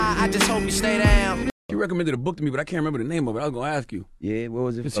I just hope you stay down. She recommended a book to me, but I can't remember the name of it. I was going to ask you. Yeah, what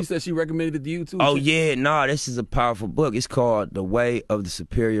was it? Because she said she recommended it to you, too. Oh, yeah, nah, this is a powerful book. It's called The Way of the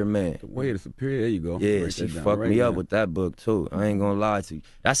Superior Man. The Way of the Superior, there you go. Yeah, she fucked me up with that book, too. I ain't gonna lie to you.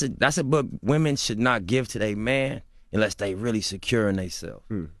 That's a book women should not give to their man unless they really secure in themselves.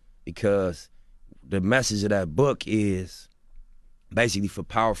 Because the message of that book is basically for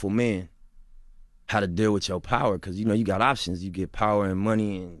powerful men how to deal with your power. Because, you know, you got options. You get power and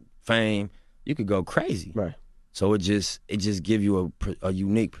money and fame. You could go crazy. Right. So it just give you a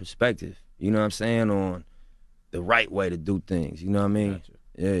unique perspective, you know what I'm saying, on the right way to do things, you know what I mean? Gotcha.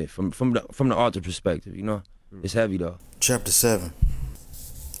 Yeah, from the author perspective, you know? It's heavy though. Chapter 7.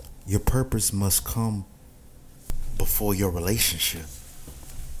 Your purpose must come before your relationship.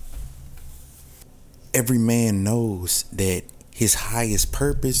 Every man knows that his highest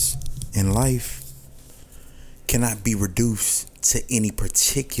purpose in life cannot be reduced to any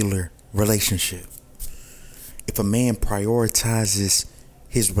particular relationship. If a man prioritizes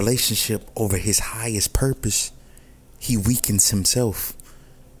his relationship over his highest purpose, he weakens himself,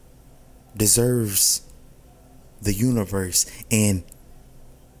 deserves the universe, and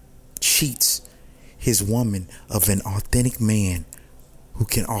cheats his woman of an authentic man who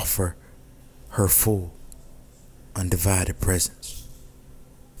can offer her full, undivided presence.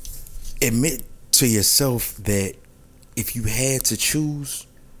 Admit to yourself that if you had to choose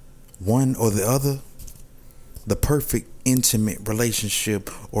one or the other, the perfect intimate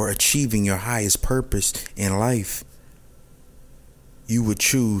relationship or achieving your highest purpose in life, you would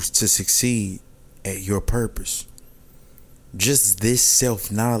choose to succeed at your purpose. Just this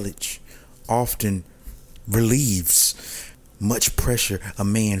self-knowledge often relieves much pressure a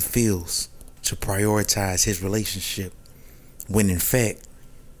man feels to prioritize his relationship, when in fact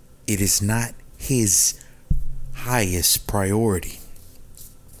it is not his highest priority.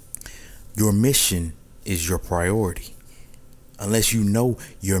 Your mission is your priority. Unless you know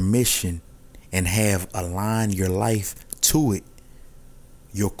your mission and have aligned your life to it,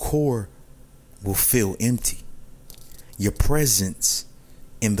 your core will feel empty. Your presence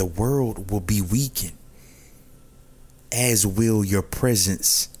in the world will be weakened, as will your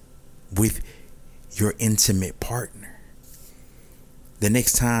presence with your intimate partner. The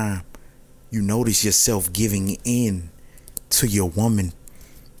next time you notice yourself giving in to your woman,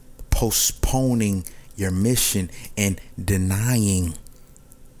 postponing your mission, and denying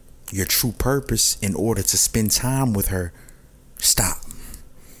your true purpose in order to spend time with her, stop.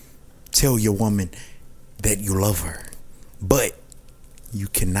 Tell your woman that you love her, but you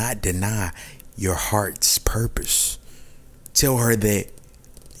cannot deny your heart's purpose. Tell her that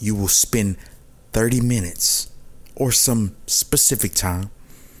you will spend 30 minutes or some specific time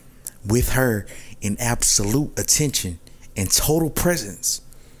with her in absolute attention and total presence.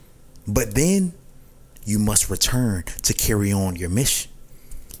 But then you must return to carry on your mission.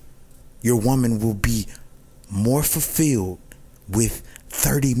 Your woman will be more fulfilled with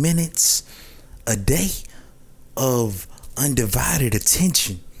 30 minutes a day of undivided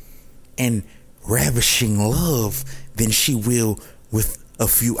attention and ravishing love than she will with a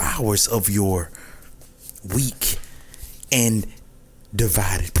few hours of your weak and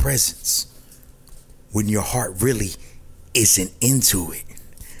divided presence, when your heart really isn't into it.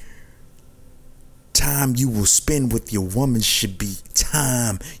 Time you will spend with your woman should be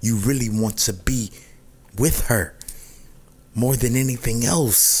time you really want to be with her more than anything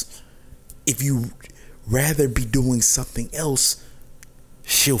else. If you rather be doing something else,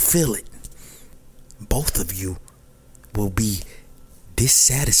 she'll feel it. Both of you will be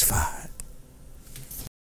dissatisfied.